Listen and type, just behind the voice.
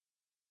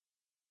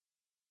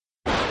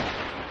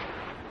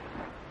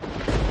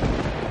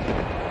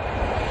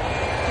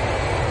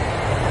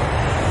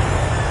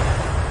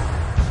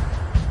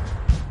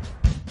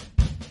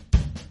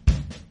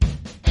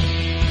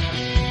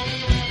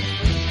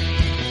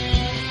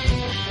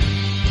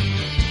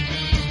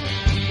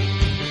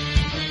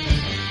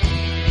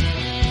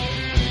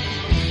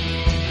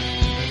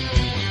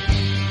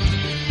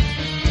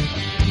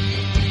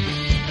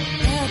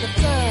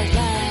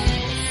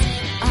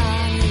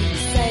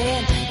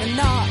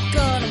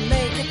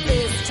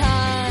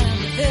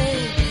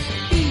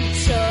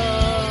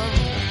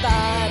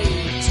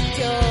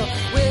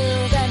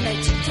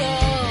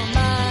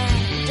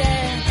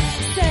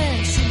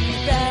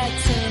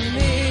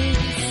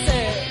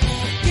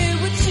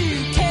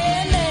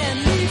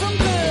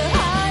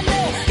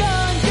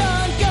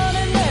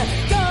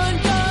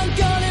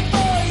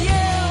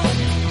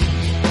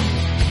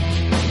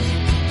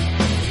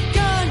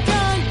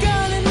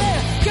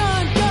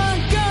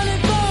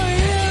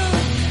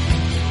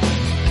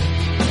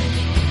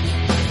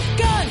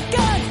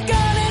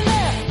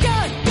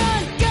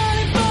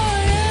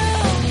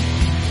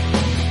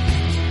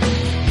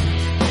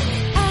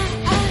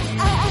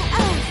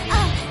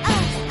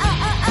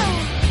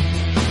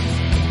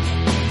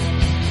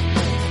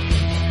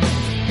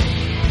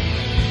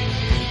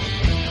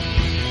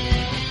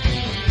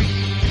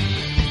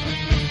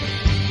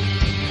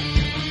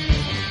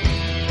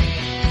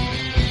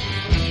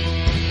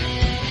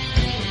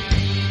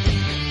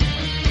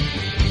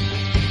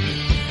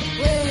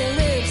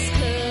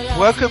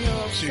Welcome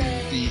to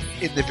the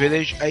In the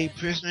Village, a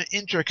Prisoner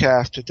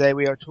Introcast. Today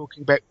we are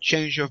talking about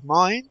change of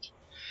mind.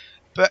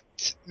 But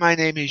my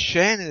name is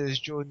Shane, and is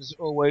joined as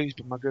always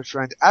by my good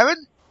friend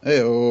Aaron.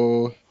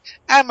 Heyo.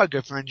 And my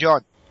good friend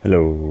John.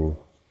 Hello.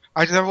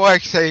 I don't know why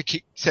I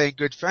keep saying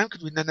good friend,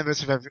 because none of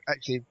us have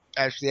actually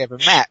ever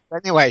met.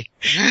 But anyway.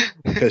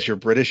 Because you're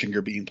British and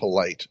you're being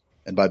polite.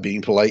 And by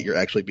being polite, you're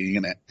actually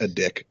being a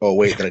dick. Oh,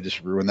 wait, did I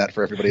just ruin that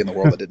for everybody in the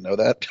world that didn't know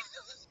that?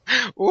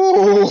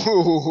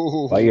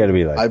 Ooh. Why you gotta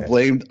be like I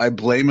that?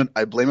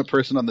 blame a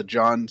person on the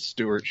Jon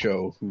Stewart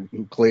show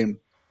who claimed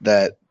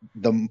that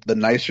the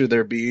nicer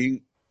they're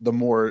being, the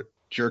more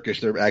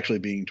jerkish they're actually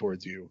being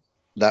towards you.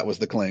 That was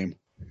the claim.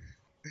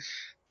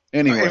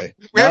 Anyway,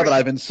 now that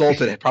I've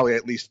insulted probably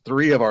at least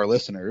 3 of our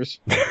listeners.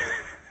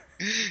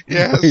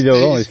 Yes, you know,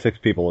 only 6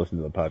 people listen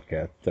to the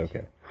podcast. It's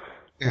okay.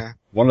 Yeah.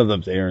 One of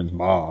them's Aaron's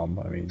mom.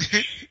 I mean,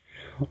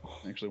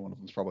 Actually, one of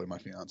them's probably my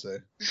fiance.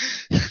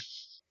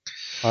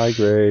 Hi,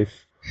 Grace.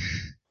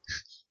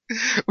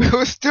 We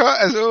will start,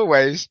 as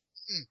always,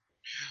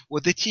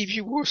 with the TV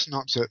War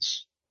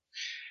synopsis.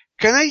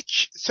 Can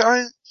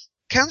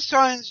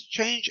science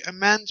change a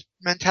man's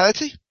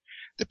mentality?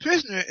 The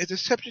prisoner is the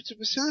subject of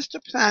a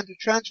sinister plan to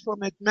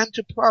transform his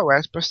mental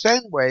prowess by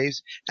sound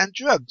waves and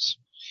drugs.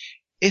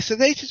 It's the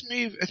latest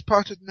move as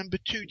part of number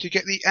 2 to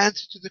get the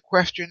answer to the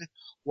question,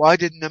 why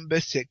did number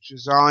 6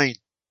 resign?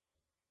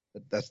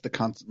 That's the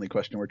constantly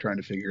question we're trying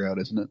to figure out,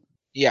 isn't it?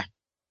 Yeah.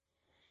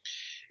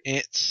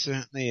 It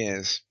certainly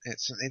is.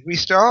 We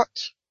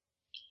start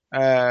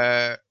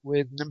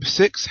with number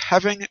 6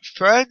 having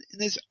fun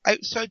in his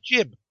outside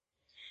gym.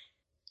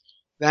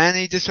 Then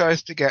he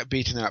decides to get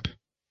beaten up.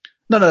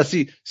 No.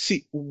 See.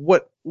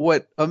 What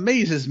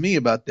amazes me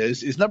about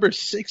this is number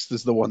 6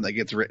 is the one that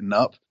gets written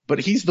up, but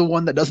he's the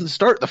one that doesn't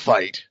start the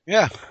fight.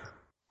 Yeah.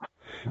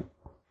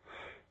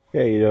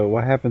 Yeah, you know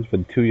what happens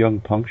when 2 young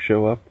punks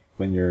show up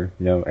when you're,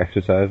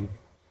 exercising?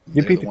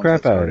 You beat the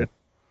crap out of it.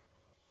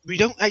 We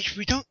don't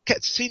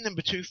get to see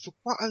number 2 for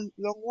quite a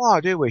long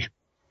while, do we?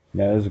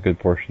 Yeah, there's a good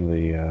portion of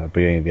the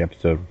beginning of the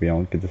episode we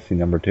don't get to see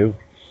number 2.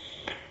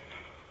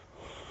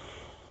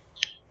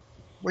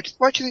 What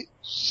should we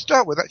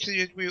start with?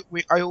 Actually,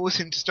 I always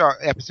seem to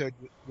start the episode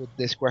with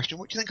this question.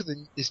 What do you think of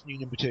this new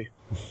number 2?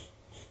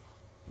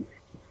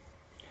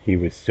 He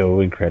was so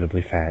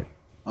incredibly fat.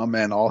 Oh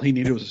man, all he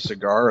needed was a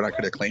cigar and I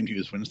could have claimed he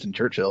was Winston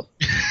Churchill.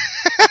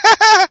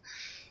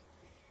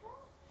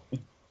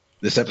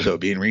 This episode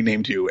being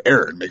renamed to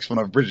Aaron makes fun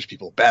of British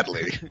people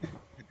badly.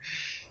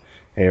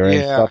 Hey, Aaron,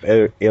 Stop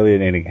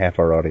alienating half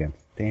our audience.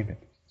 Damn it.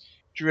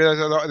 Do you realise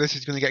a lot of this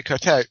is going to get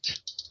cut out?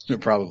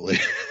 Probably.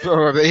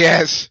 Probably,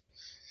 yes.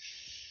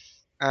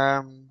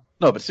 No,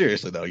 but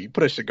seriously though, you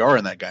put a cigar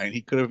in that guy and he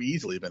could have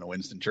easily been a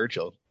Winston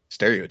Churchill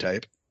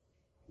stereotype.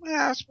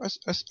 Yeah,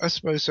 I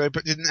suppose so,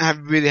 but didn't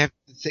really have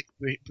the thick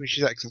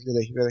British accent,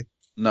 did he, really?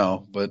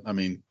 No, but I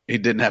mean, he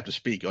didn't have to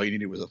speak. All you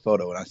needed was a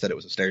photo, and I said it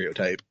was a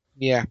stereotype.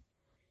 Yeah.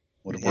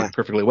 Would have worked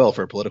perfectly well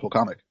for a political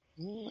comic.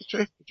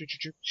 True.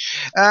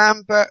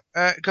 But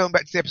going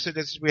back to the episode,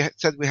 as we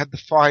said, we had the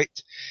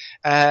fight.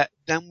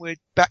 Then we're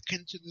back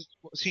into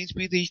what seems to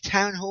be the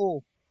town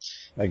hall.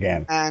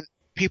 Again. And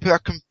people are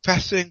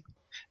confessing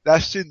their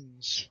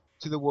sins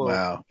to the world.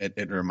 Wow,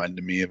 it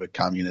reminded me of a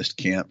communist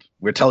camp.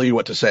 We'll tell you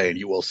what to say, and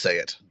you will say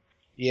it.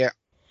 Yeah.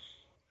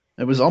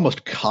 It was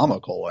almost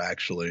comical,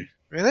 actually.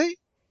 Really?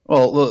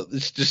 Well, look,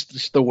 it's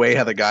just the way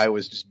how the guy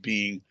was just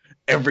being.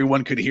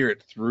 Everyone could hear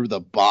it through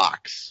the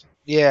box.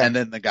 Yeah. And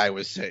then the guy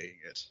was saying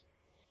it.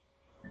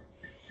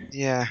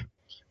 Yeah.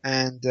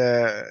 And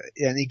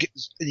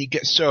he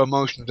gets so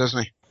emotional,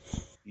 doesn't he?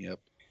 Yep.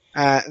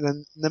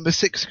 Then number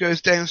 6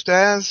 goes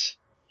downstairs,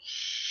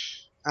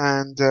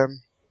 and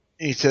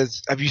he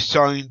says, "Have you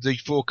signed the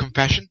full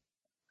confession?"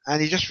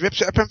 And he just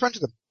rips it up in front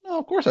of them. Oh,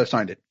 of course I've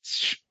signed it.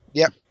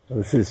 Yep. So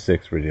this is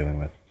 6 we're dealing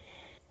with.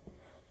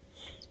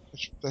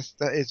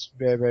 That is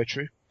very, very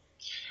true.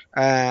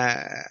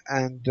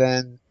 And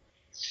then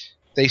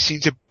they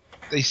seem to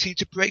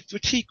break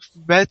fatigue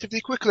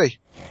relatively quickly.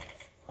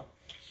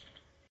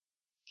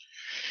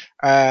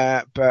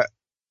 But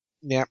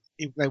yeah,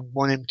 they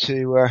want him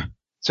to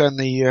sign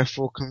the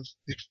full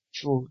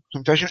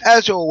confession.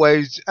 As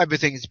always,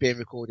 everything is being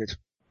recorded.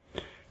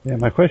 Yeah,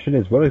 my question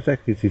is, what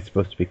exactly is he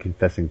supposed to be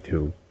confessing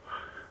to?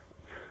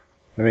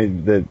 I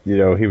mean,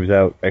 he was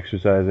out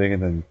exercising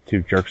and then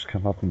 2 jerks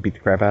come up and beat the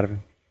crap out of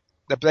him?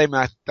 They're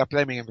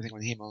blaming everything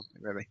on him, aren't they,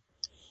 really?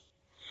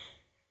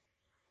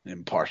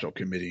 Impartial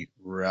committee.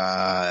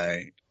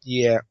 Right.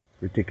 Yeah.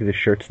 Ridiculous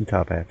shirts and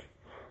top hats.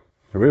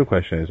 The real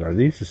question is, are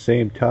these the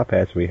same top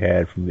hats we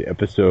had from the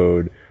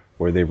episode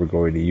where they were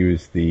going to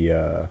use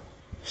the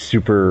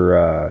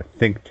super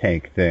think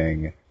tank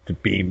thing to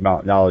beam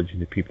knowledge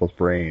into people's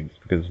brains?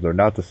 Because they're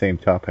not the same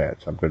top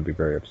hats. I'm going to be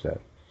very upset.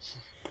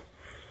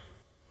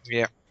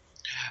 Yeah.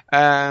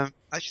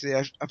 Actually,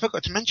 I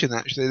forgot to mention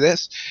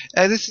this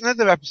is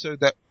another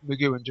episode that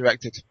McGowan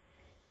directed.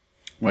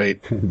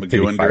 Wait,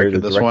 McGowan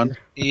directed this one?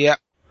 Yep.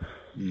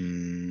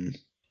 And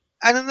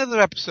another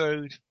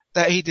episode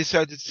that he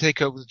decided to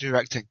take over the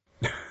directing.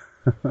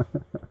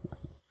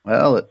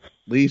 Well,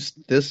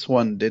 least this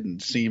one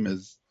didn't seem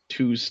as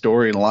too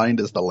storylined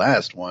as the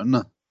last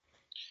one.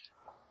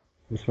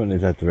 This one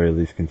is at the very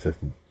least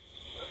consistent.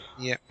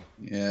 Yeah.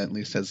 Yeah, at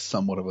least has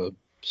somewhat of a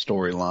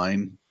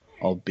storyline,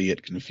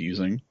 albeit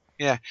confusing.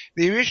 Yeah.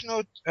 The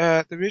original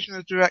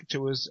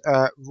director was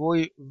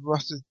Roy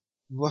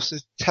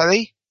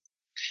Rossitelli,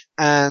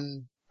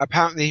 and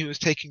apparently he was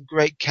taking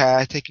great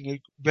care, taking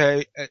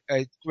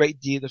a great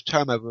deal of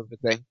time over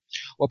everything.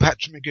 While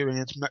Patrick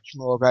McGoohan is much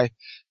more of a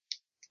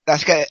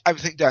let's get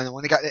everything done. I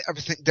want to get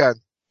everything done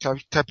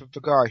type of a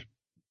guy.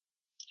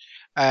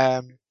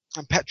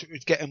 And Patrick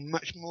was getting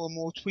much more and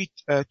more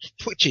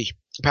twitchy,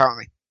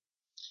 apparently.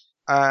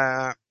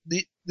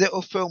 The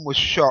little film was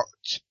shot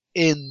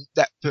in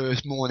that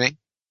first morning.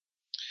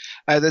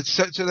 So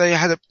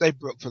they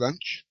broke for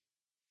lunch.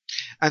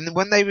 And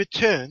when they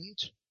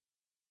returned,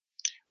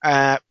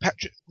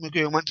 Patrick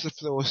McGoohan went to the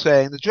floor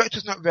saying, "The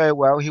director's not very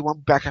well, he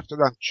won't be back after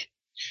lunch.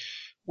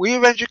 Will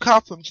you arrange a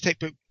car for him to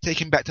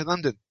take him back to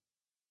London?"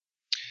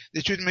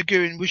 This was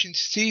McGoohan wishing to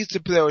seize the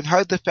blow and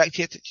hide the fact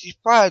he had actually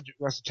fired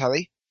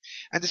Rossitelli,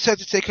 and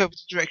decided to take over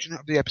the direction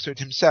of the episode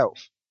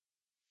himself.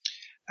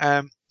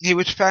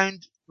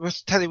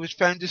 Rossitelli was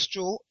found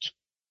distraught,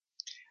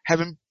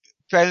 having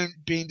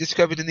being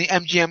discovered in the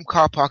MGM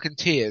car park in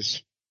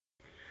tears.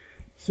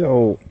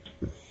 So,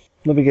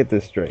 let me get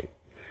this straight.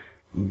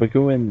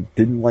 McGoohan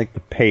didn't like the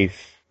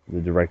pace the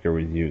director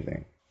was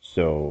using,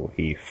 so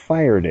he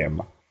fired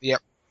him.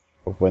 Yep.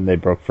 When they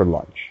broke for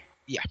lunch.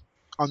 Yeah,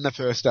 on the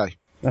first day.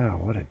 Oh,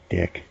 what a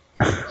dick.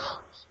 I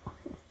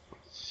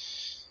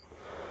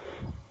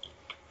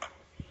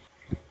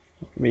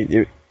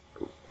mean,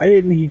 why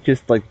didn't he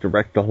just,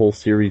 direct the whole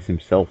series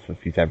himself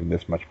if he's having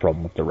this much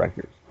problem with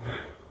directors?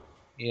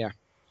 Yeah.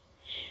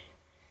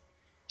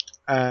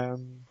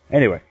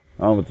 Anyway,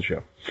 on with the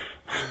show.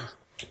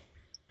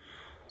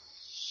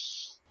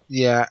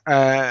 Yeah,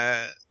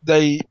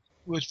 they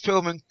was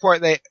filming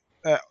quite late,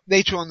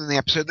 later on in the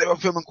episode. They were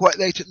filming quite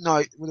late at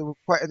night, they were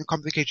quite in a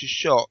complicated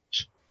shot.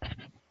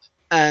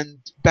 And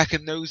back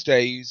in those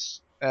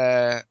days,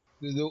 the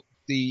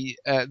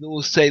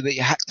laws say that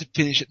you had to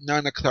finish at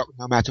 9 o'clock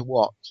no matter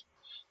what.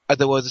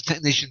 Otherwise the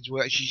technicians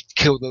would actually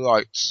kill the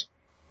lights.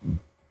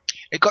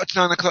 It got to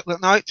 9 o'clock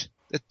that night,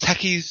 the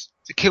techies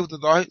killed the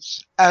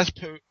lights, as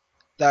per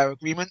their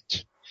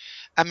agreement,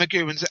 and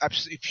McGoohan's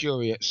absolutely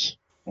furious.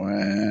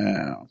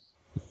 Wow.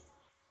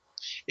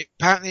 It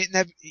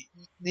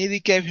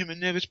nearly gave him a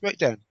nervous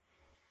breakdown.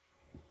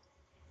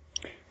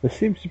 There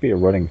seems to be a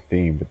running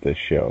theme with this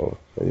show,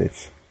 that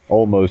it's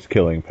almost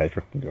killing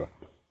Patrick McGoohan.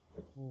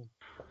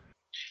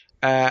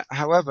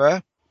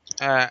 However,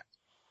 John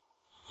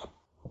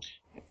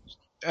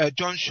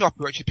Schopp,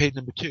 who actually played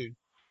number 2,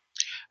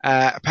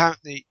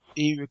 apparently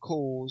he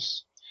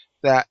recalls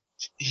that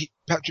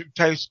Patrick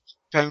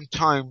found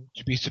time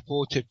to be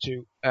supportive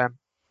to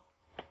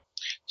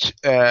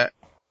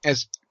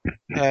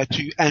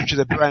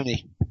Angela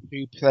Brownie,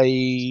 who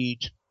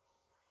played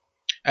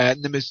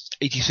number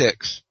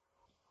 86.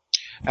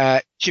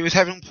 She was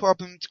having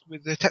problems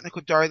with the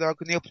technical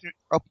dialogue in the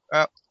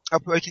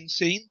operating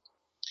scene,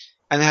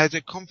 and had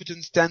her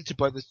confidence dented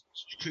by the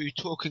crew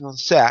talking on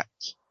set.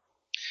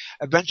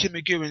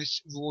 Eventually McGoohan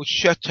roared,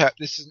 "Shut up,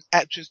 this is an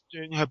actress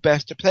doing her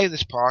best to play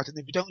this part, and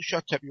if you don't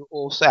shut up, you're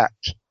all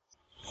sacked."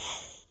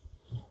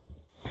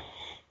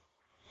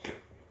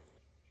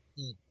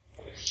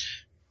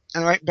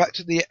 Anyway, back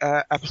to the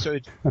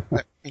episode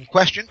in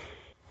question.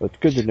 Well, it's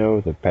good to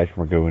know that Patrick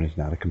McGoohan is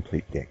not a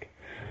complete dick.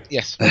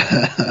 Yes.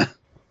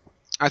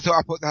 I thought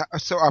I put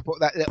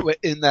that little bit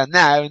in there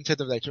now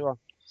instead of later on.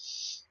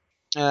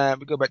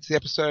 We go back to the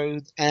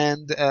episode,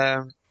 and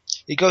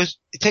he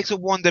takes a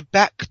wander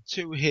back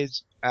to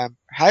his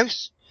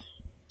house,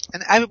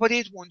 and everybody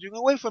is wandering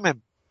away from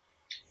him.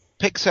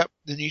 Picks up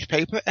the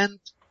newspaper, and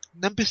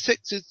number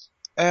 6 is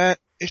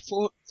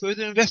for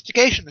further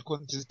investigation,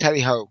 according to the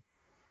tally-ho.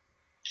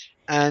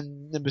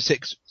 And number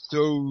 6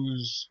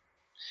 throws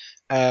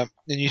the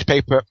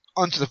newspaper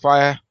onto the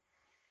fire,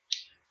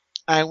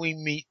 and we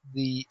meet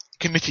the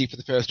committee for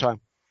the first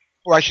time.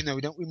 Well, actually, no,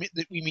 we don't.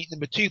 We meet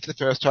number 2 for the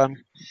first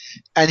time,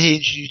 and he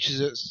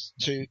introduces us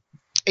to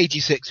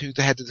 86, who's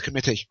the head of the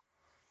committee.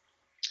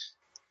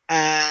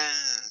 And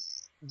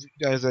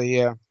there's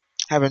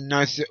have a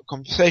nice little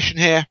conversation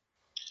here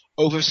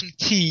over some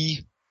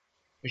tea,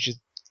 which is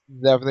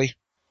lovely.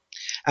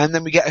 And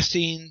then we get a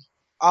scene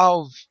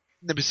of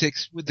number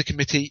 6 with the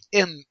committee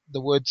in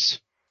the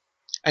woods,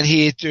 and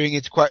he is doing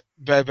his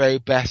very, very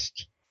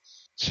best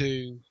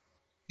to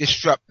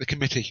disrupt the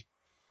committee.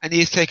 And he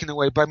is taken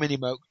away by Minnie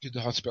Moke to the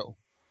hospital.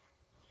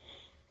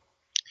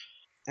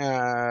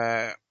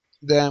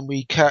 Then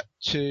we cut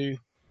to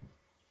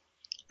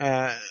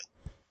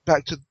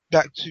back to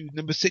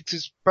number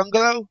 6's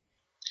bungalow,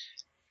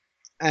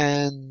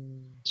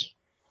 and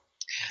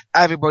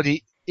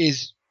everybody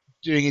is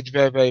doing its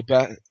very, very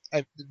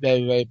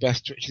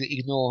best to actually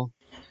ignore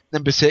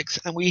number 6,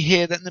 and we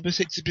hear that number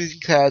 6 is being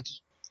declared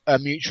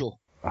mutual.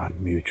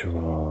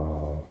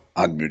 Unmutual.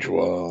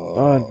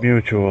 Unmutual.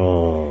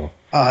 Unmutual.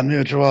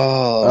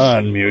 Unmutual.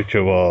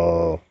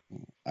 Unmutual.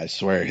 I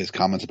swear his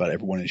comments about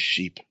everyone is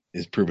sheep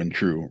is proven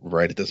true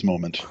right at this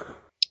moment.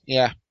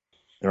 Yeah,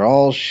 They're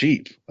all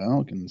sheep.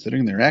 Well,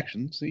 considering their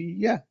actions,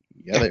 yeah,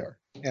 they are.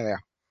 yeah, they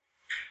are.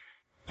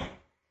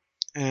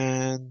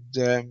 And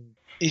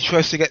he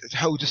tries to get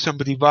hold of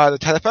somebody via the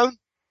telephone,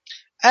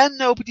 and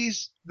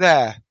nobody's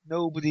there.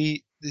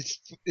 Nobody. This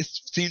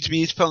seems to be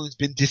his phone's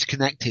been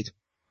disconnected,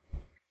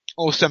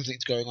 or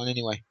something's going on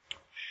anyway.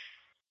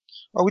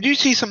 Oh, we do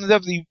see some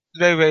lovely,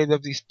 very, very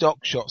lovely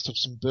stock shots of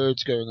some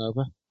birds going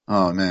over.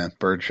 Oh man,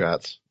 bird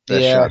shots.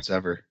 Best Yeah. shots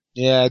ever.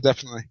 Yeah,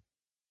 definitely.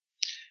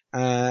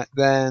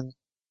 Then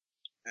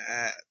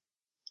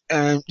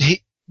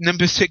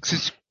number 6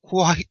 is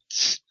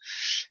quite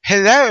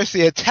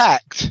hilariously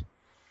attacked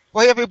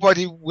by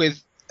everybody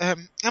with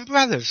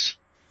umbrellas.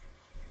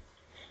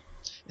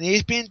 And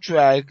he's being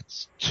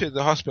dragged to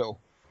the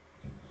hospital.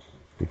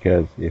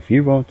 Because if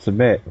you won't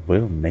submit,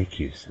 we'll make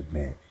you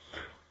submit.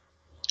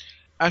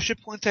 I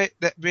should point out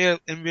that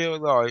in real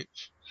life,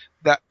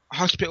 that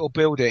hospital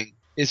building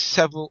is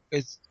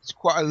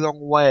quite a long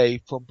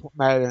way from Port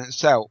Maryland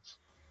itself.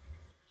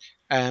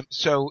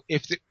 So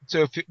if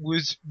it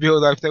was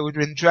real life, they would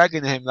have been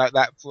dragging him like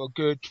that for a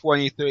good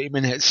 20, 30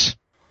 minutes.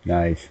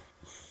 Nice.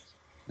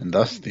 And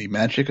thus the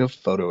magic of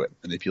photo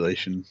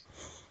manipulation.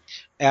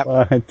 Yep.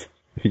 What?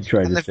 You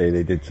trying to say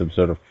they did some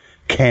sort of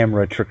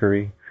camera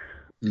trickery?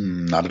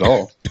 Not at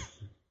all.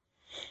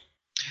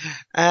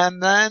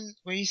 And then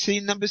we see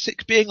number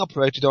 6 being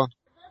operated on.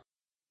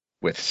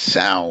 With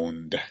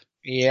sound.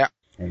 Yeah.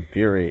 And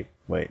Fury.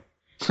 Wait.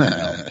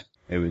 No.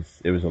 It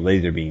was a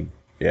laser beam.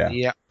 Yeah.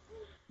 Yeah.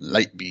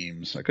 Light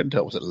beams. I couldn't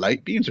tell. Was it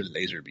light beams or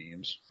laser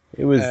beams?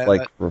 It was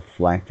like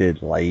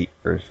reflected light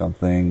or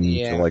something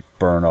to like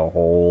burn a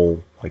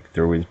hole like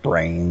through his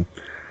brain.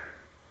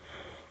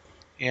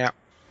 Yeah.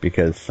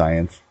 Because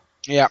science.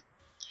 Yeah.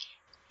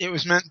 It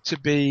was meant to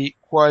be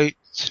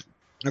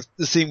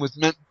the scene was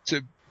meant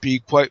to be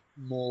quite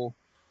more,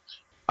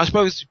 I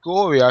suppose,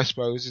 gory, is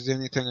the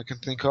only thing I can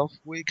think of.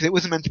 Because it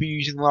wasn't meant to be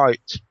using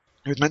light.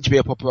 It was meant to be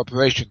a proper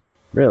operation.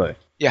 Really?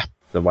 Yeah.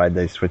 So why'd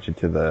they switch it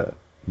to the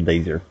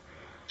laser?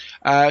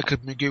 Because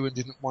McGowan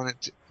didn't want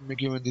it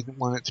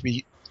to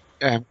be,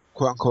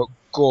 quote unquote,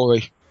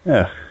 gory.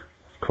 Yeah,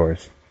 of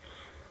course.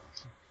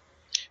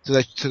 So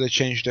they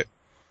changed it.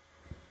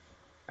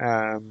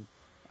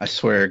 I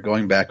swear,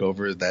 going back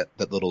over that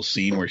little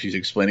scene where she's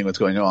explaining what's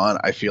going on,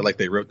 I feel like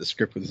they wrote the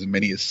script with as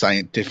many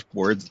scientific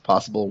words as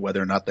possible,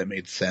 whether or not that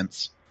made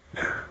sense.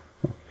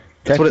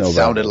 That's what it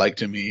sounded like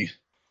to me.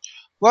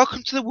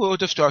 Welcome to the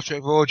world of Star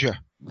Trek Voyager.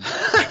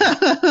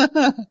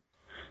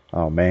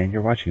 Oh man,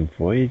 you're watching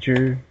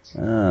Voyager?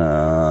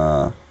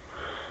 I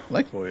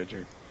like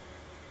Voyager.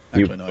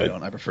 Actually, no, I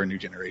don't. I prefer New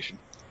Generation.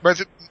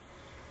 But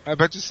I'm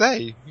about to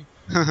say,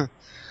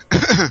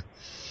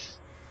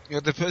 you're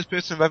the first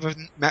person I've ever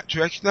met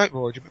to actually like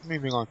Voyager, but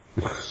moving on.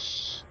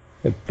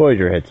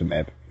 Voyager had some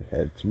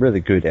really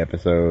good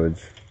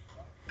episodes,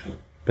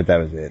 but that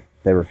was it.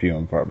 They were few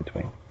and far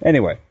between.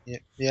 Anyway.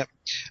 Yep.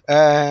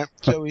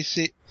 So we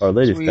see... Our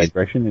latest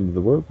digression into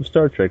the world of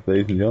Star Trek,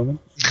 ladies and gentlemen.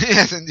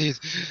 Yes, indeed.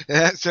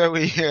 So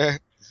we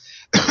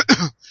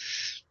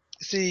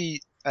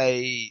see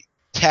a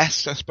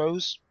test, I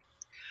suppose,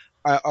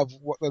 of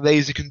what the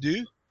laser can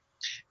do,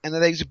 and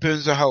the laser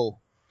burns a hole.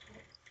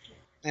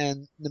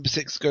 And number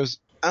 6 goes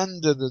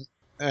under the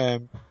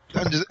under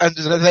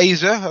the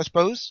laser, I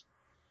suppose,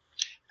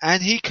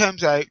 and he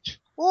comes out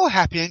all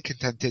happy and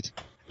contented.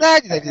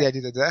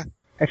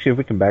 Actually, if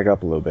we can back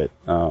up a little bit,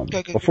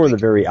 before the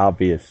very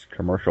obvious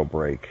commercial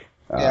break,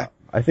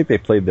 I think they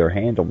played their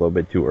hand a little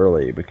bit too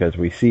early because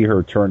we see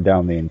her turn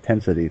down the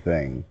intensity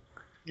thing,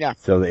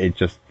 so that it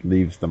just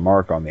leaves the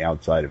mark on the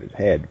outside of his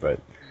head.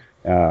 But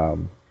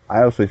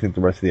I also think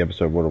the rest of the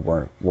episode would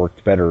have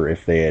worked better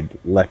if they had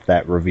left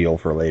that reveal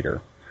for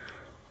later.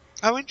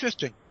 Oh,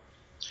 interesting.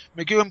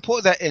 McGowan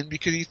put that in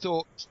because he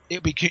thought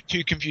it would be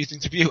too confusing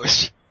to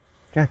viewers.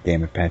 God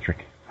damn it,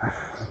 Patrick.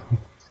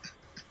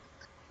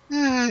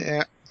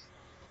 Yeah.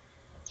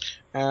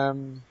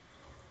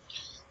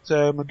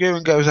 So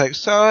McGowan goes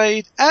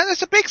outside, and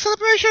it's a big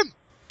celebration!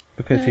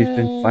 Because he's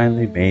been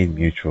finally made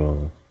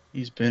mutual.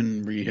 He's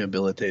been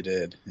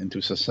rehabilitated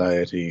into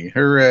society.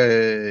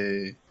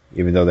 Hooray!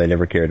 Even though they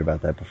never cared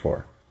about that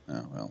before.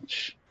 Oh, well,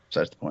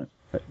 besides the point.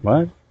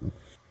 What?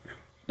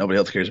 Nobody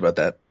else cares about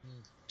that.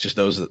 Just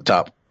those at the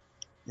top.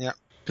 Yeah.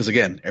 Because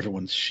again,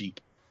 everyone's sheep.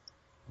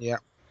 Yeah.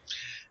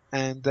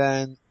 And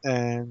then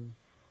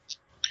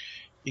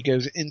he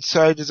goes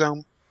inside his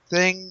own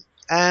thing,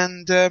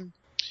 and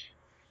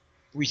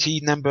we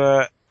see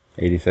number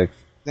 86.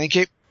 Thank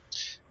you.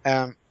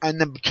 And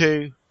number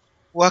 2,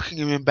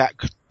 welcoming him back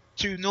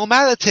to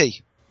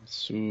normality.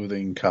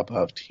 Soothing cup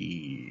of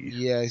tea.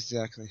 Yeah,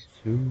 exactly.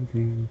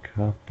 Soothing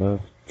cup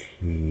of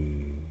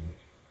tea.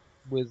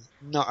 With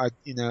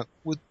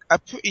with a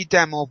pretty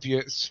damn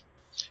obvious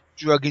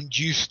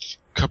drug-induced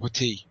cup of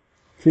tea.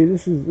 See,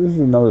 this is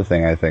another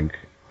thing I think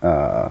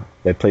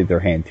they played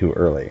their hand too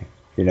early.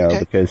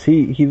 Because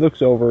he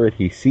looks over it,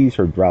 he sees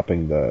her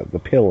dropping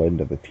the pill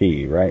into the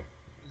tea, right?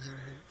 Mm-hmm.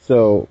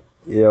 So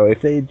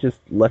if they had just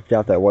left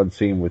out that one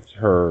scene with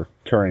her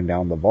turning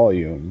down the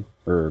volume,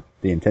 or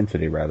the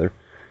intensity rather,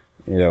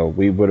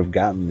 we would have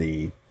gotten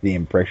the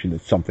impression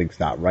that something's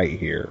not right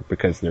here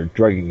because they're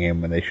drugging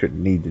him when they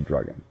shouldn't need to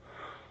drug him.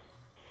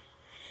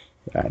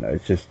 I don't know,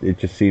 it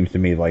just seems to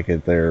me like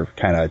they're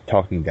kind of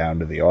talking down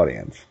to the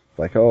audience.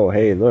 Like, oh,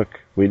 hey,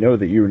 look, we know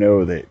that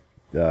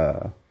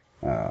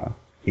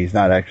he's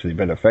not actually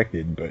been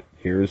affected, but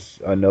here's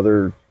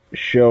another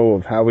show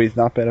of how he's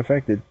not been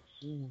affected.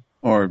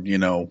 Or,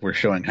 we're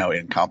showing how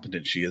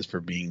incompetent she is for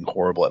being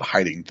horrible at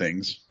hiding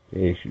things.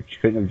 Yeah, she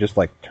couldn't have just,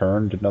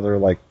 turned another,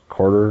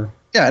 quarter.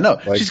 Yeah, I know.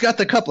 She's got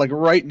the cup,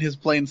 right in his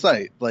plain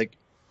sight.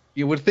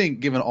 You would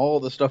think, given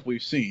all the stuff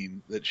we've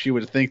seen, that she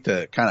would think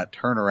to kind of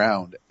turn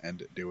around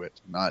and do it,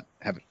 not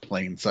have it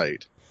plain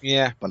sight.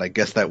 Yeah. But I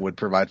guess that would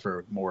provide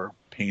for more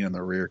pain in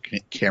the rear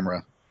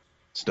camera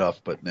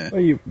stuff, but nah. Well,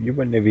 you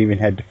wouldn't have even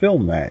had to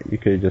film that. You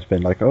could have just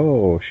been like,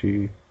 oh,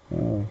 she's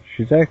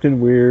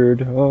acting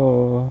weird.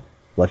 Oh,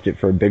 left it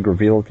for a big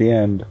reveal at the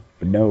end,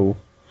 but no.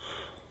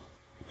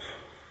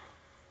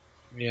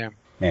 Yeah.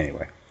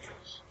 Anyway.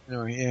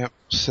 Oh, yeah.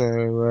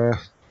 So.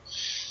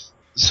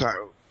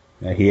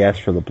 He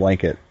asked for the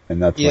blanket,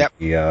 and that's when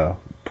he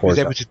poured. Was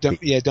able to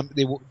dump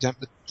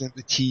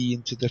the tea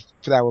into the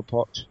flower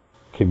pot.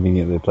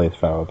 Conveniently placed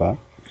flower pot.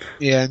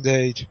 Yeah,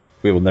 indeed.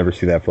 We will never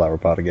see that flower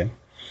pot again.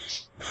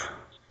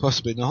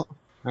 Possibly not.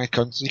 I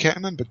can't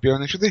remember, to be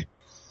honest with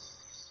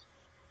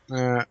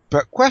you.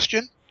 But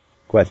question.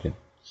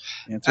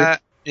 Answer?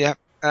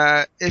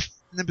 If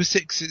number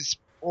 6 is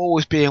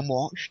always being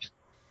watched,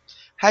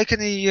 how can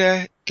he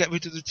get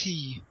rid of the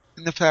tea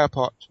in the flower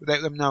pot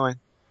without them knowing?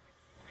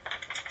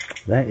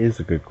 That is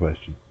a good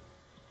question.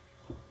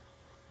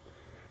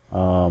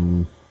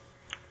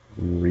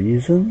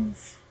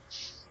 Reasons?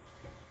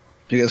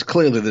 Because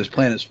clearly this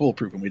plan is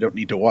foolproof and we don't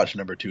need to watch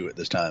number 2 at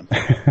this time.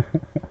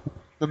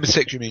 Number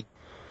 6, you mean?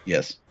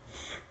 Yes.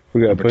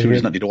 Number 2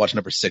 does not need to watch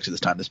number 6 at this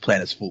time. This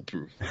plan is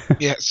foolproof.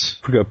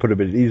 Yes. We're going to put him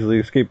in an easily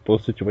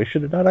escapable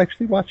situation and not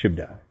actually watch him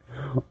die.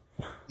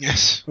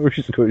 Yes. We're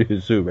just going to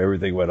assume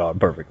everything went on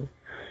perfectly.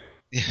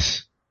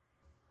 Yes.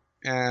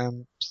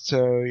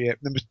 So yeah,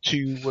 number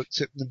 2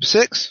 works at number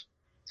 6,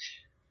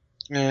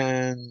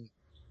 and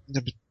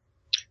number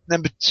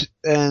 2,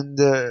 and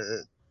they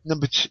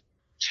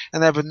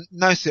have a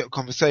nice little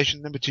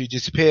conversation. Number 2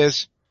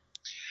 disappears,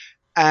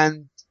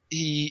 and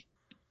he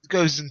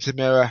goes into the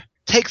mirror,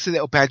 takes the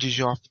little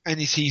bandage off, and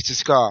he sees the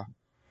scar.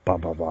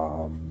 Bum, bum,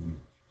 bum.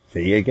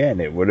 See,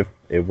 again, it would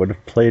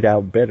have played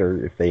out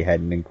better if they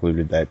hadn't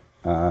included that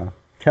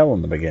tell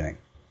in the beginning.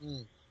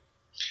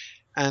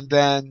 And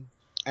then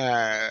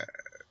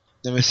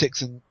number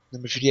 6 and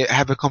number 58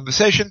 have a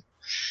conversation,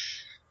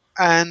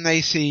 and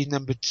they see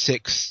number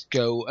 6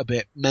 go a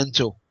bit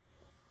mental.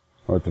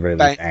 Or at the very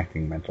least,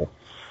 acting mental.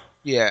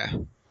 Yeah,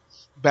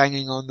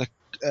 banging on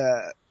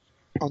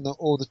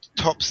all the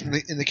tops in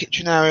the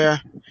kitchen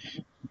area.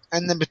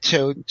 And number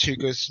 2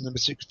 goes to number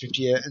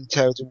 658 and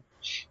tells him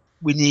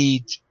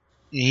he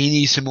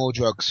needs some more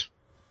drugs.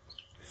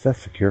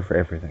 That's the cure for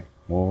everything.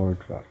 More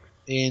drugs.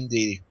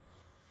 Indeed.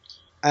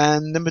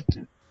 And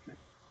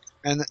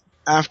and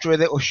after a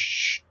little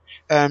shoot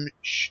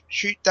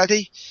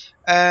daddy,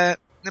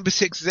 number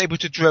 6 is able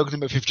to drug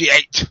number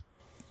 58.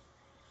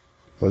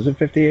 Was it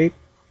 58?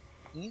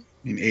 In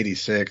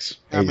 86.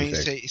 I mean,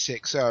 it's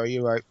 86. Sorry,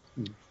 you're right.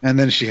 And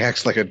then she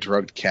acts like a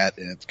drugged cat,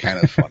 and it's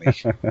kind of funny.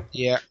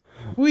 Yeah.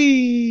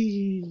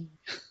 Whee!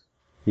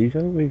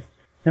 Number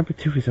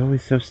 2 is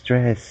always so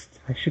stressed.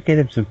 I should get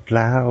him some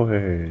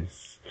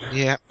flowers.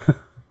 Yeah.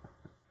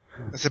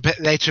 That's a bit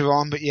later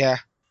on, but yeah.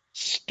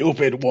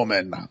 Stupid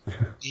woman.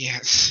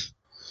 Yes.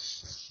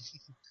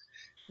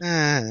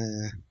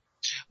 Well,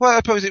 I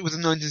suppose it was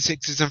the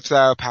 1960s and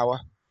flower power.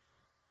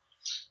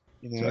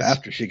 So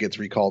after she gets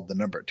recalled to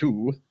number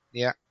 2,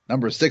 yeah,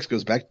 number 6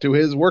 goes back to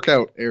his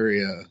workout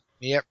area.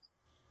 Yep.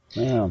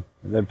 Wow.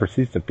 And then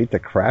proceeds to beat the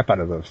crap out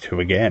of those 2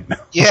 again.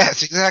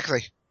 Yes,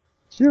 exactly.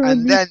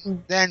 And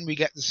then we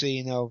get the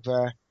scene of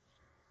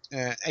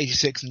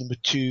 86 and number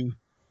 2.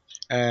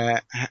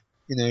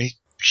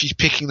 She's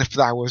picking the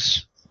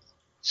flowers.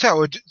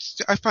 So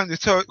I found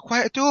it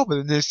quite adorable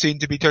in this scene,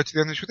 to be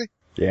totally honest with you.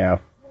 Yeah.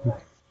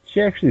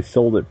 She actually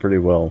sold it pretty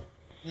well.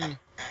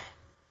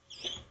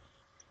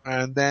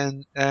 And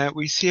then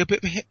we see a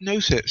bit of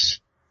hypnosis.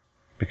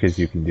 Because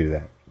you can do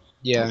that.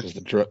 Yeah. Because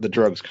the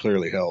drugs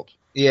clearly help.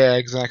 Yeah,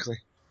 exactly.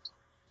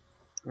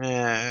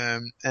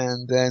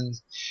 And then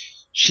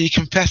she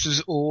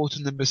confesses all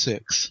to number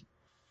 6.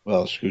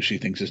 Well, who she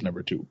thinks is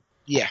number 2.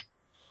 Yeah,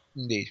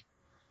 indeed.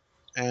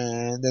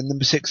 And then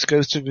number 6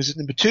 goes to visit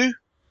number 2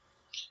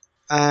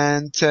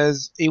 and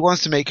says he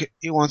wants to make a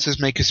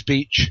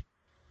speech,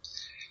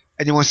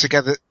 and he wants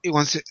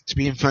it to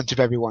be in front of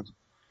everyone.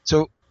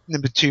 So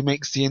number 2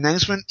 makes the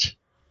announcement,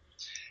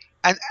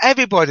 and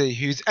everybody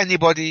who's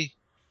anybody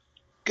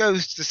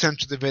goes to the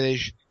centre of the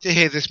village to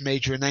hear this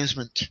major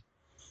announcement.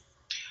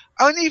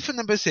 Only for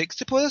number 6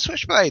 to pull a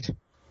switchblade.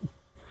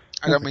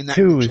 I don't mean that.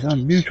 2 is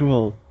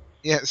unmutual.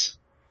 Yes.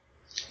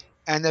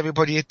 And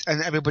everybody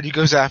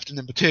goes after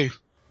number 2.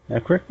 Now,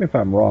 correct me if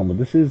I'm wrong, but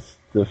this is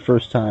the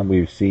first time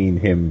we've seen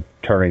him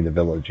turning the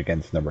village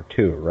against number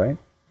 2, right?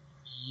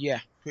 Yeah,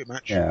 pretty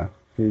much. Yeah.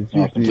 He's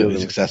Well, usually completely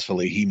the-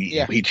 successfully.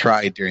 He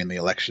tried during the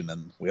election,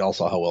 and we all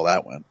saw how well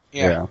that went.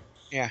 Yeah.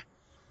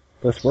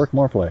 Less work,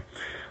 more play.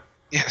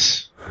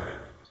 Yes.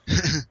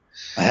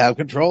 I have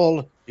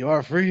control. You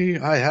are free.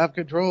 I have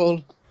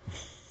control.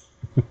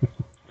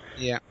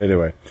 Yeah.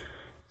 Anyway.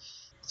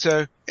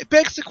 So it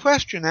begs the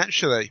question,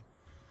 actually,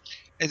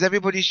 as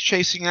everybody's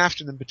chasing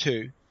after number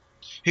 2,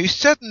 who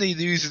suddenly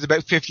loses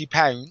about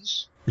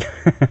 £50.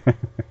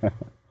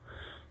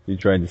 You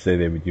trying to say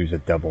they would use a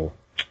double?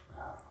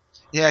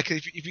 Yeah,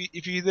 because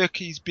if you look,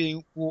 he's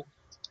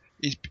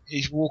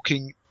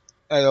walking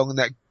along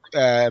that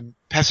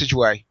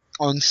passageway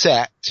on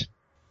set,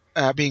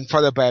 being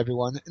followed by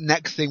everyone.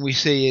 Next thing we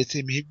see is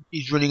him.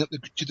 He's running up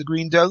to the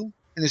Green Dome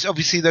in this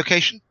obviously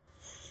location.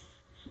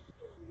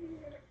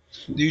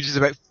 Loses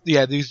about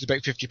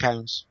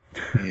 £50.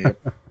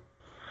 Yep.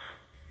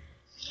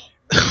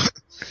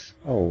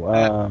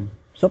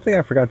 Something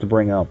I forgot to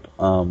bring up.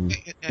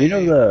 You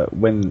know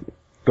when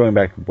going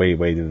back way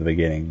to the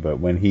beginning, but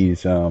when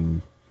he's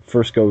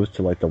first goes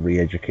to like the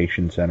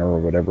re-education center or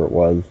whatever it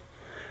was,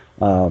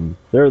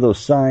 there are those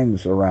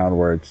signs around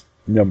where it's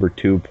number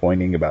 2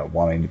 pointing about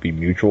wanting to be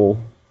mutual.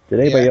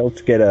 Did anybody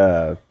else get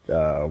a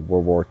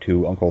World War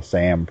II Uncle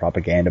Sam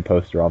propaganda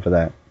poster off of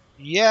that?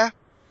 Yeah.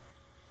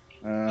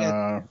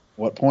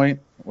 What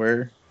point?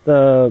 Where?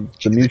 The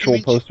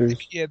mutual posters?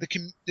 Yeah, the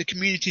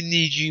community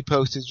needs you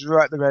posters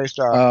right at the very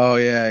start. Oh,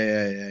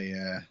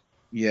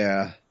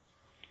 yeah.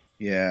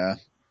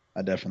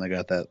 I definitely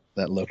got that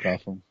look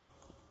off him.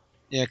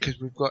 Yeah, because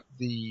we've got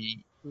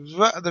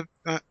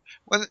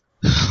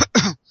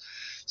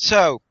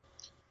so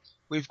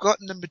we've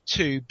got number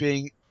 2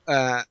 being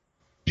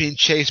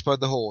chased by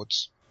the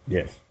hordes.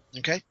 Yes.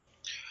 Okay.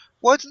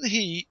 Why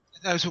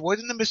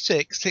didn't number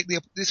 6 take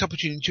this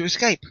opportunity to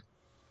escape?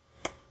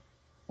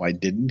 Why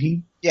didn't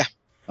he? Yeah.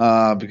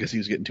 Because he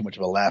was getting too much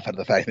of a laugh out of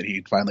the fact that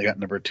he finally got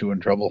number 2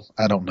 in trouble.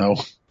 I don't know.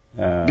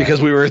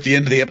 Because we were at the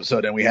end of the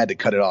episode and we had to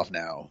cut it off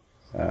now.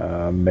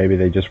 Maybe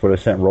they just would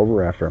have sent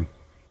Rover after him.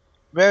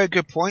 Very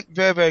good point.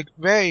 Very, very,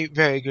 very,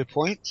 very good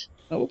point.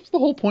 What was the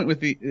whole point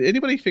with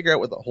anybody figure out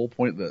what the whole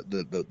point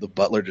the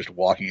butler just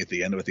walking at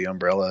the end with the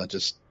umbrella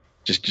just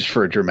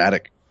for a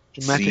dramatic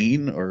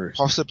scene, or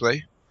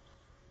possibly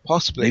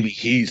maybe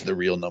he's the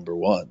real number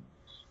 1.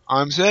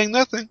 I'm saying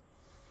nothing.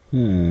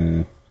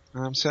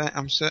 I'm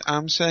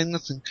saying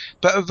nothing.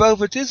 But a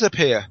Rover does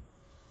appear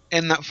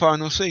in that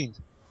final scene.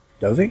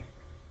 Does he?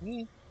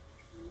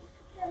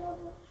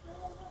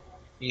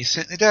 He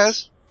certainly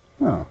does.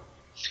 Oh.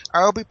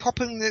 I'll be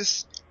popping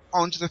this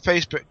onto the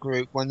Facebook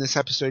group when this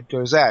episode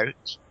goes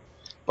out.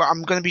 But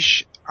I'm going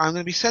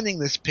to be sending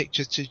this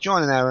picture to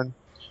John and Aaron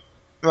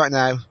right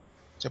now.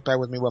 So bear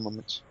with me one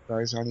moment,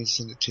 guys. I need to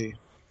send it to you.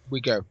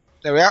 We go.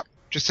 There we are.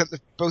 Just sent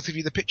both of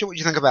you the picture. What do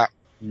you think of that?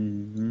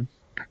 Mm-hmm.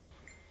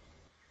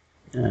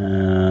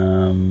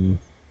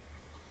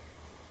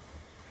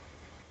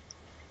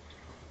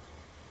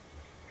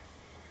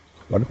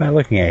 What am I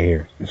looking at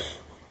here?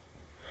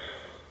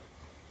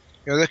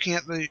 You're looking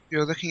at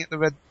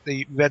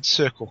the red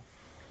circle.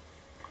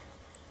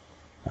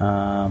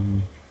 Because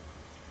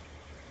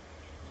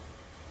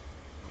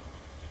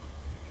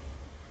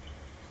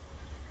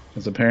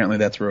apparently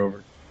that's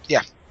Rover.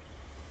 Yeah.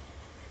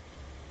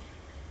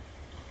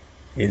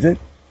 Is it?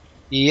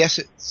 Yes,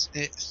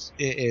 it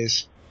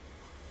is.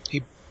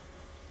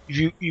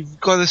 You've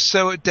got to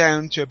slow it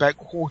down to about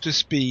quarter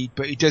speed,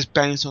 but he does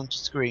bounce onto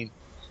screen.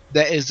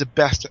 That is the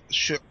best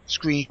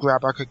screen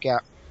grab I could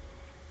get.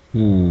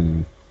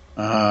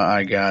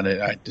 I got it.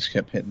 I just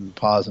kept hitting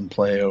pause and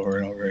play over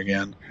and over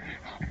again.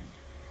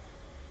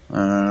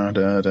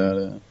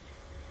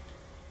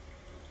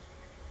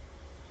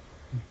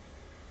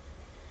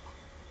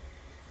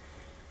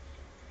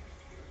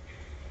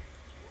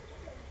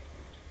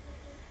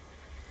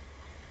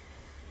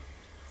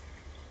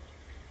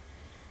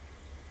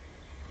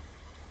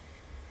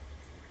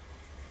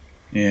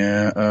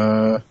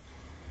 Yeah,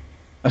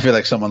 I feel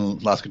like someone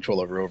lost control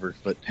of Rover,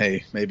 but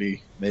hey,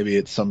 maybe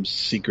it's some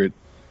secret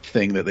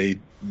thing that they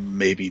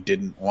maybe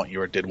didn't want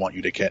you or did want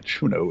you to catch.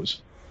 Who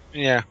knows?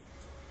 Yeah.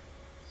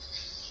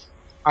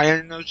 I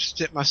only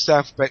noticed it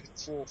myself about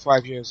 4 or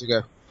 5 years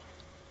ago.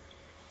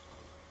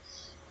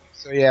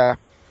 So yeah.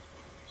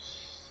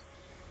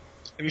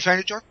 Have you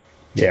found it, John?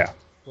 Yeah.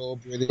 Oh,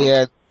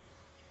 brilliant.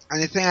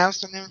 Anything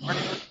else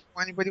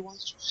anybody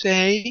wants to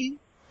say?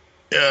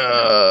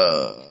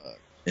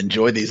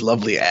 Enjoy these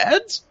lovely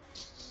ads?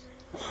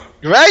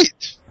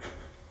 Great!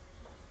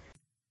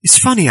 It's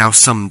funny how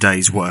some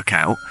days work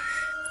out.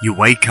 You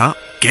wake up,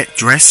 get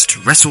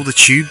dressed, wrestle the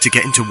tube to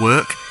get into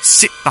work,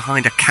 sit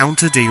behind a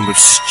counter dealing with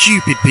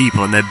stupid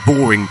people and their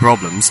boring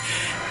problems,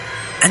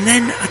 and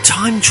then a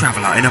time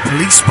traveller in a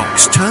police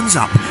box turns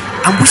up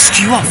and whisks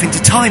you off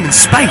into time and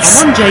space.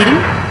 Come on, Jaden.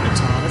 The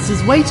TARDIS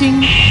is waiting.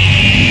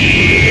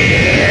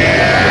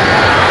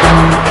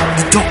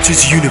 The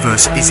Doctor's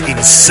universe is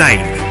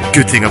insane.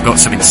 Good thing I've got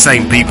some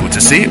insane people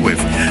to see it with.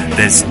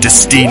 There's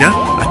Destina,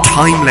 a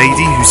time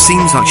lady who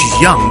seems like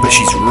she's young, but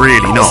she's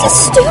really This not. is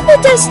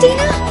stupid,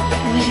 Destina.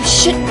 You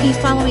shouldn't be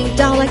following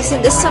Daleks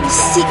into some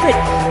secret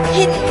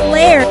hidden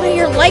lair where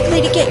you're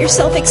likely to get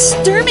yourself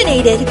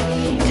exterminated.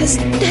 Because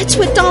that's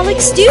what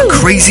Daleks do.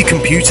 Crazy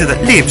computer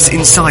that lives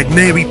inside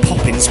Mary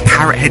Poppins'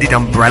 parrot-headed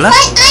umbrella.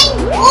 But I'm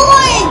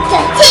bored!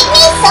 Take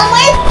me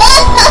somewhere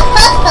fun!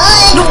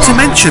 Not to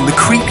mention the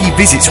creepy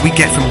visits we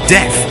get from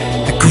Death,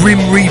 the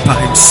Grim Reaper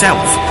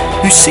himself,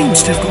 who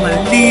seems to have gone a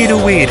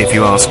little weird if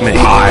you ask me.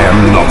 I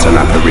am not an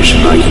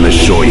apparition, I can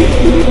assure you.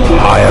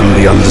 I am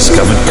the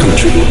undiscovered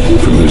country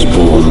from whose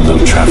bourne no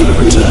traveller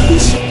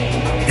returns.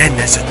 Then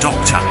there's a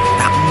doctor,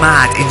 that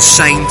mad,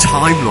 insane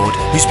Time Lord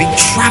who's been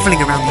travelling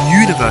around the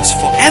universe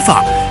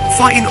forever,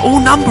 fighting all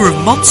number of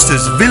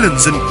monsters,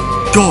 villains, and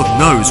God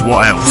knows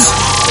what else.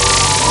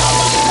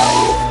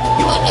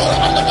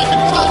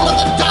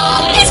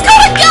 He's got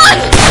a gun!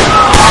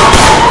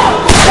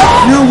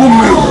 You will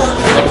move.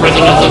 The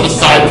prisoners on the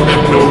side of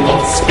him will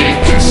not speak.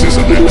 This is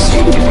an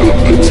excellent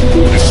development.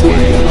 This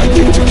way, I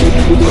get to kill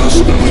you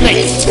personally. But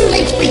it's too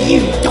late for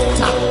you,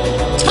 Doctor.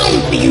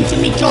 Time for you to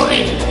meet your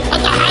end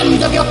at the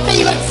hands of your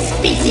favorite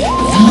species.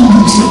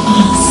 Come to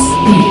us,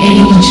 the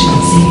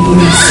ancients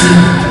embrace you.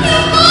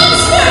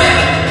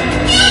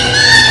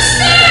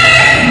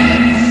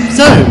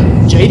 So,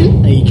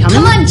 Jaden, are you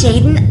coming? Come on,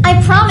 Jaden. I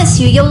promise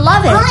you, you'll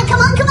love it. Come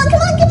on.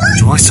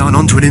 Do I sign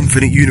on to an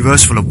infinite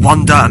universe full of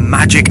wonder and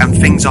magic and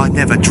things I'd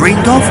never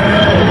dreamed of?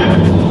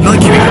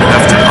 Like you even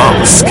have to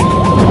ask.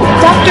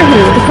 Doctor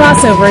Who, The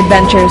Crossover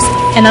Adventures,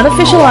 an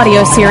unofficial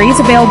audio series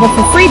available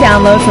for free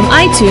download from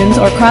iTunes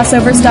or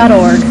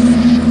crossovers.org.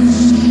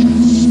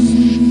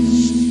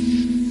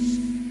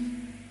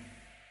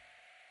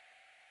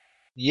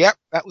 Yep,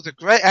 that was a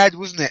great ad,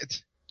 wasn't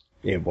it?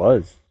 It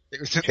was.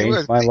 It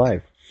Changed my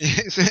life.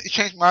 It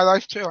changed my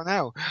life too, I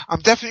know.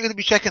 I'm definitely going to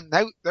be checking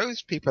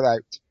those people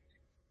out.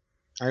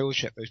 I always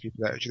check those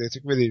people out, actually. It's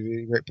a really,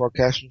 really great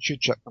podcast, and you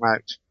should check them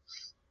out.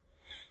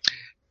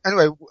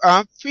 Anyway,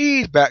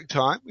 feedback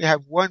time. We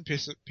have one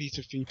piece of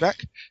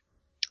feedback,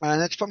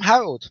 and it's from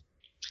Harold.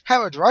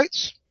 Harold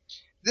writes,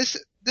 This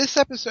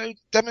episode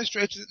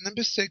demonstrated that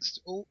number 6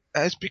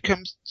 has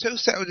become so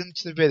settled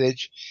into the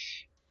village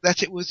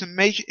that it was a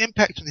major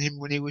impact on him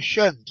when he was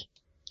shunned.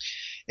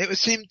 It would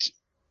seem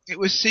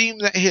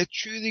that he had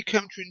truly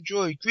come to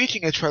enjoy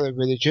greeting his fellow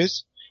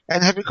villagers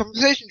and having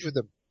conversations with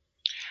them,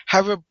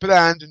 however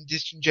bland and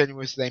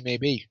disingenuous they may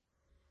be.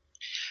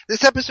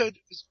 This episode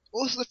is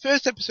also the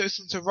first episode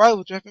since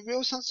Arrival to have a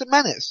real sense of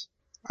menace.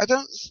 I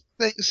don't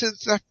think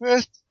since the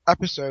first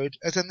episode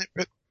that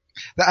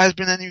has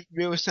been any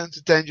real sense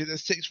of danger that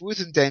 6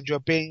 was in danger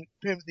of being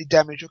permanently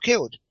damaged or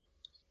killed.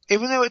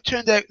 Even though it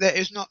turned out that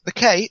is not the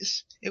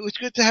case, it was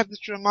good to have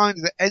this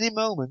reminder that any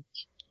moment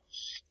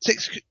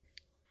 6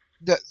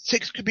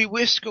 could be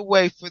whisked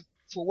away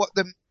for what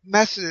the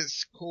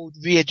masses called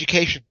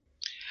re-education.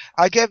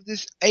 I gave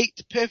this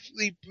 8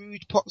 perfectly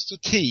brewed pots of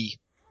tea.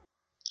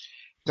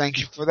 Thank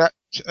you for that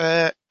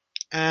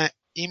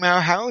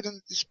email, Harold,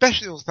 and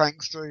special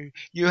thanks to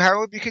you,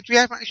 Harold, because we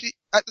haven't actually,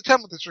 at the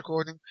time of this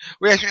recording,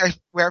 we haven't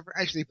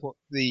actually put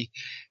the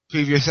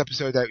previous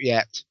episode out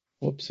yet.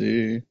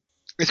 Whoopsie.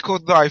 It's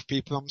called Live,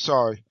 people, I'm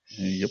sorry.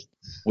 Yep.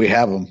 We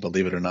have them,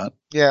 believe it or not.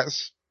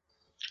 Yes.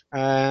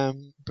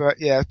 But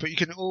you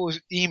can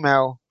always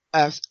email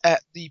us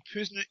at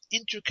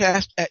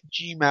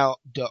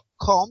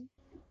theprisonerintrocast@gmail.com.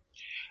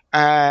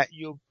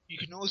 You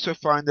can also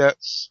find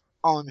us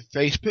on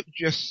Facebook.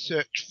 Just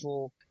search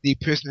for the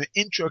Prisoner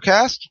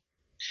Introcast,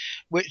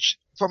 which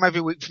from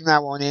every week from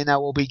now on in, I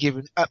will be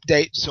giving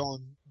updates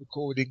on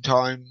recording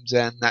times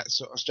and that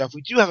sort of stuff.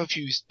 We do have a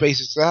few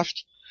spaces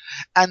left,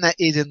 and that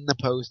is in the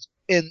post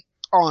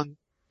on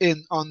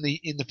the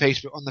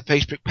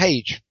Facebook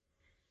page.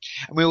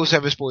 And we also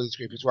have a spoilers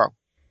group as well.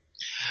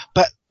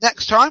 But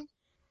next time,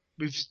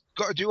 we've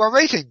got to do our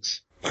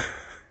ratings.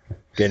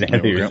 Get ahead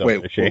of yourself,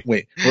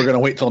 wait. We're going to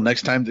wait till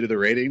next time to do the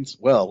ratings?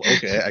 Well,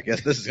 okay, I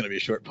guess this is going to be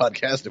a short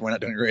podcast if we're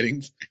not doing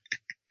ratings.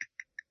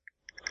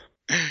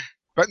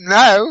 But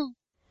now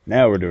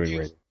we're doing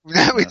ratings.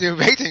 Now we do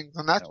ratings,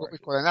 and that's what we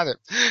call another.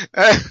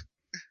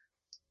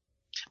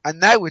 And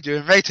now we're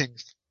doing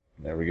ratings.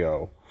 There we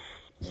go.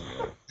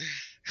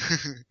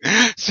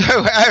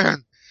 So,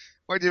 Aaron,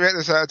 what do you rate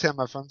this out of 10,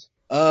 my friend?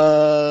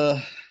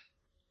 I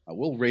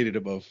will rate it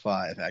above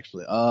 5,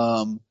 actually.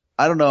 I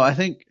don't know. I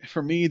think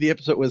for me, the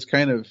episode was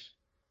kind of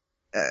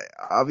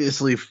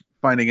obviously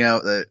finding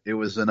out that it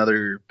was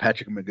another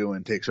Patrick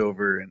McGowan takes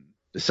over and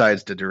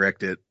decides to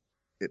direct it.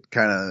 It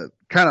kind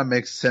of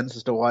makes sense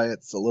as to why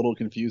it's a little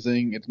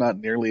confusing. It's not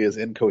nearly as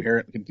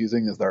incoherent and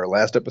confusing as our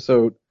last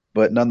episode,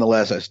 but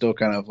nonetheless, I still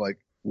kind of like,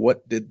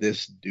 what did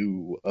this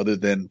do other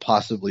than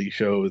possibly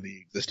show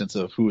the existence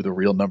of who the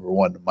real number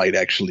 1 might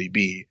actually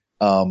be?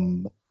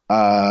 I'm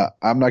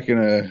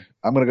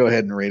gonna go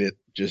ahead and rate it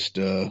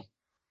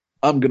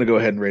I'm gonna go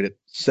ahead and rate it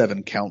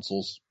 7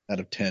 councils out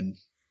of 10.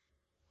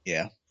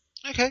 Yeah.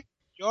 Okay.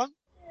 John?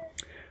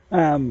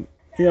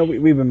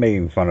 We've been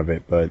making fun of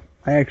it, but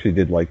I actually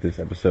did like this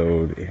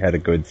episode. It had a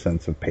good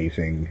sense of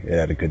pacing. It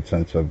had a good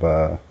sense of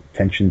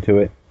tension to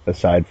it.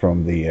 aside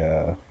from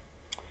the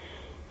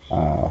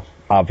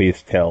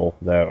obvious tell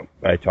that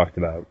I talked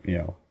about,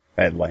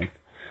 at length.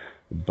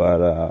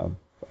 But other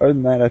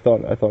than that, I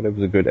thought it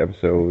was a good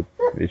episode.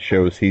 It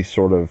shows he's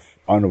sort of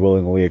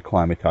unwillingly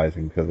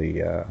acclimatizing to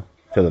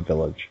the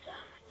village.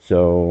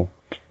 So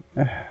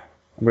I'm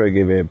going to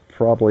give it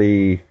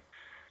probably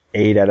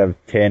 8 out of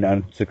 10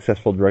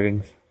 unsuccessful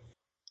druggings.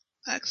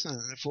 Excellent.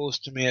 It falls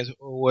to me as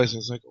always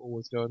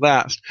go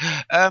last.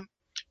 For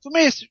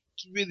me, it's a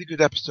really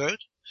good episode.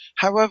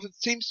 However, it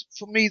seems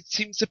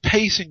the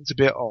pacing's a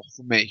bit off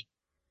for me.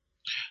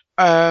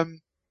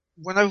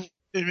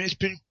 It's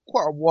been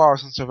quite a while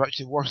since I've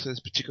actually watched this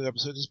particular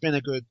episode. It's been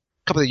a good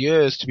couple of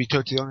years, to be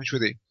totally honest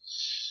with you.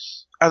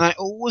 And I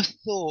always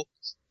thought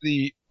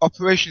the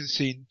operation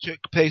scene took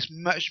place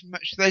much,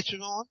 much later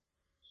on.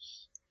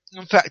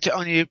 In fact,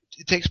 it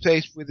takes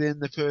place within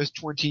the first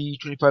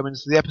 20-25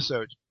 minutes of the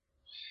episode.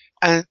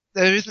 And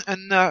there isn't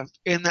enough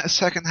in that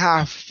second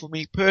half for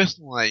me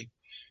personally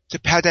to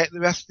pad out the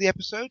rest of the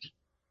episode.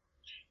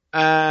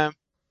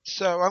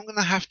 So I'm going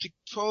to have to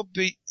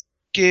probably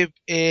give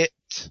it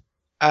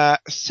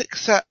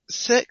 6 out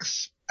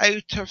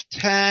of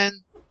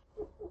 10.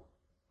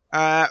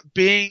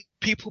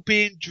 People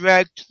being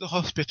dragged to the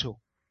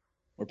hospital.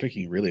 We're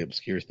picking really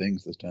obscure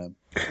things this time.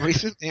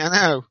 Recently, I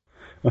know.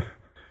 Are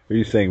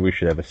you saying we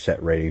should have a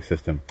set rating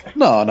system?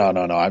 No.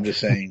 I'm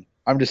just saying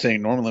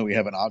normally we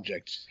have an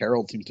object.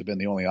 Harold seems to have been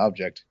the only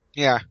object.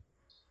 Yeah.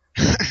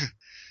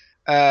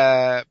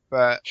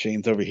 But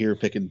Shane's over here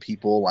picking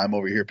people. I'm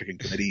over here picking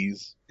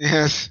committees.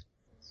 Yes.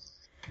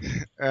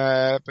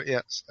 But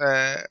yes.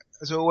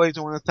 As always,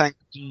 I want to thank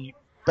the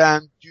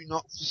band Do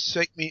Not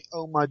Forsake Me,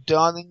 Oh My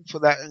Darling, for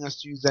letting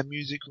us use their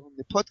music on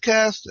the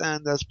podcast.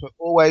 And as per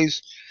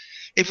always,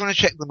 if you want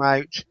to check them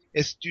out,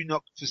 it's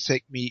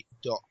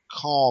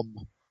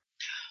donotforsakeme.com.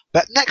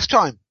 But next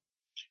time.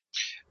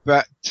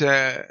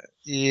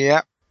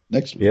 Yeah.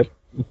 Next week. Yep.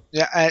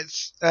 Yeah,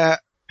 it's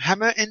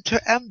Hammer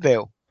into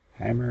Anvil.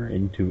 Hammer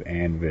into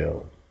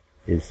Anvil.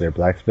 Is there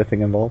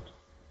blacksmithing involved?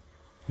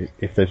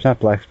 If there's not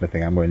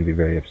blacksmithing, I'm going to be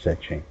very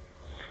upset, Shane.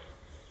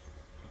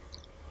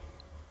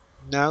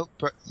 No,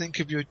 but think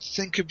of your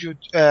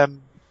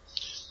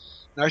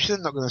no, actually,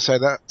 I'm not going to say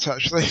that,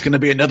 actually. It's going to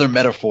be another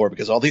metaphor,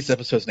 because all these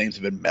episodes' names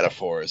have been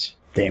metaphors.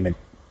 Damn it.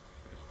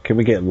 Can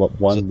we get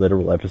one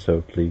literal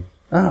episode, please?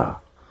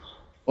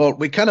 Well,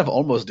 we kind of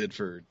almost did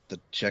for the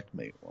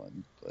Checkmate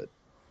one, but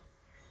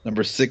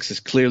number 6 is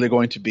clearly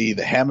going to be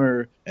the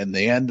hammer, and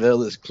the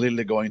anvil is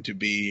clearly going to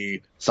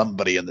be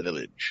somebody in the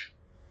village.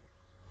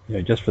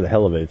 Yeah, just for the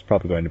hell of it, it's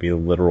probably going to be the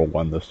literal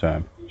one this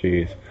time.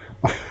 Jeez.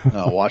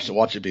 No, watch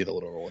it be the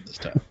literal one this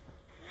time.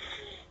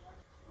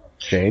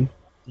 Shane?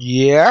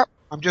 Yeah,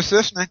 I'm just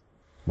listening.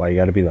 Why you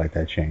gotta be like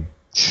that, Shane?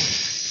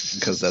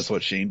 Because that's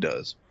what Shane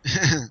does.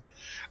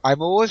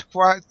 I'm always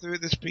quiet through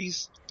this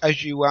piece,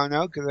 as you well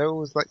know, because I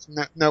always like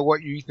to know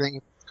what you think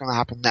is going to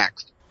happen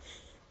next.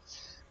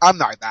 I'm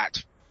like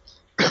that.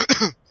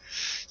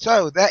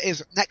 So, that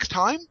is next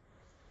time.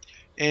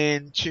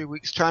 In 2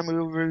 weeks' time, we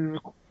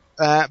will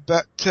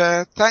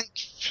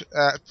thanks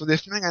for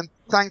listening, and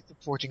thanks for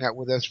porting out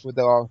with us with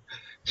our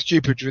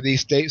stupid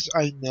release dates.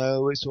 I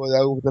know it's all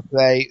over the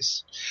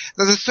place.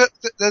 There's a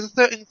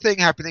certain thing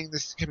happening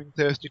this coming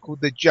Thursday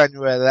called the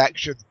general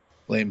election.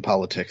 Blame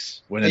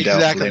politics. When in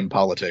doubt, blame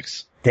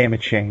politics. Damn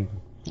it, Shane.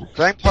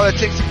 Blame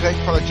politics and blame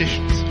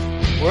politicians.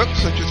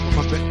 Whoops, I just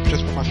put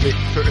my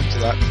foot into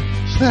that.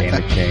 Damn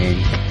it,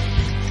 Shane.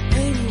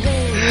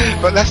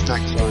 But that's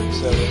next time,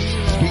 so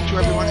speak to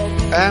everyone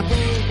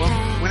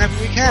whenever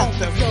we can.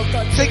 So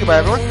say goodbye,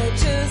 everyone.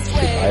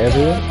 Goodbye,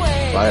 everyone.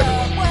 Bye,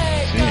 everyone.